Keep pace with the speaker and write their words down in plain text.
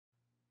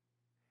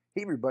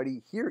Hey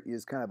everybody, here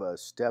is kind of a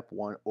step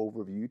one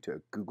overview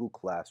to Google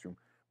Classroom.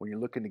 When you're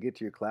looking to get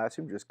to your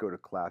classroom, just go to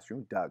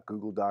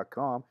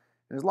classroom.google.com.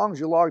 And as long as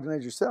you're logged in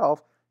as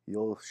yourself,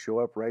 you'll show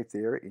up right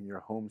there in your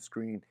home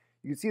screen.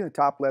 You can see in the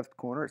top left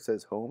corner it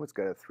says home. It's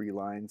got three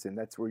lines, and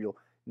that's where you'll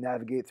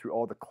navigate through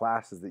all the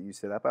classes that you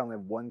set up. I only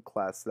have one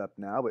class set up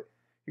now, but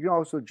you can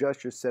also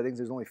adjust your settings.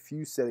 There's only a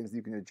few settings that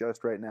you can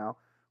adjust right now,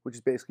 which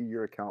is basically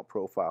your account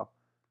profile.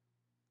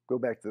 Go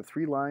back to the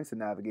three lines to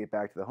navigate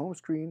back to the home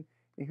screen.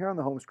 And here on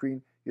the home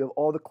screen, you have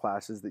all the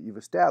classes that you've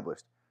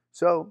established.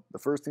 So the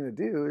first thing to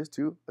do is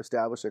to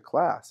establish a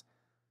class.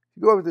 If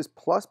you go over to this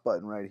plus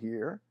button right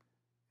here,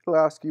 it'll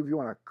ask you if you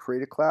want to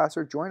create a class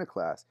or join a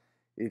class.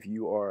 If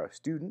you are a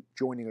student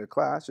joining a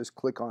class, just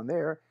click on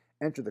there,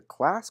 enter the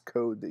class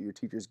code that your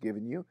teacher's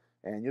given you,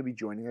 and you'll be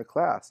joining a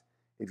class.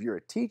 If you're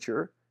a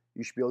teacher,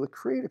 you should be able to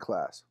create a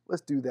class.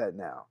 Let's do that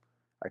now.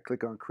 I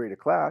click on create a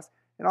class,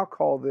 and I'll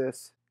call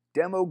this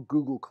Demo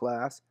Google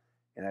Class,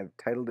 and I've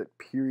titled it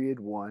Period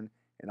 1,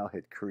 and I'll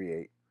hit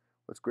create.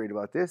 What's great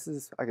about this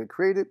is I can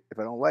create it. If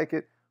I don't like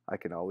it, I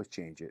can always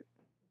change it.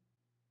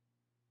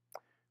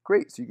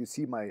 Great, so you can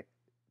see my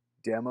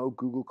Demo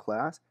Google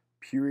Class,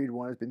 Period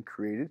 1 has been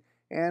created,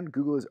 and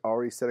Google has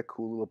already set a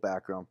cool little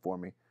background for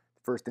me.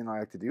 The first thing I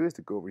like to do is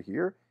to go over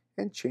here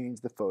and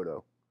change the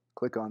photo.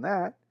 Click on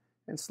that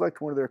and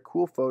select one of their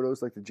cool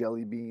photos like the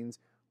jelly beans,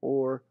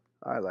 or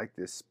I like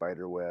this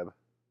spider web.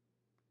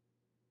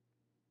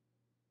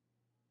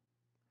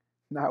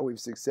 Now we've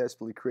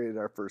successfully created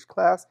our first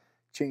class,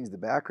 changed the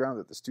background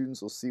that the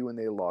students will see when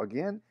they log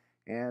in,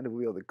 and we'll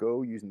be able to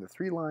go using the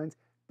three lines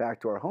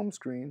back to our home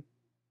screen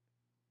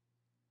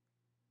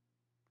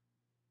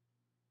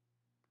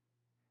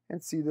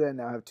and see that I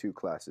now have two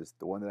classes,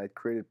 the one that I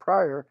created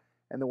prior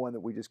and the one that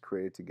we just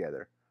created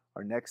together.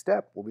 Our next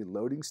step will be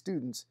loading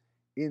students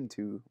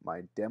into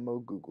my demo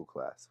Google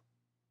class.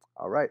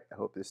 All right, I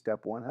hope this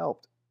step one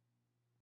helped.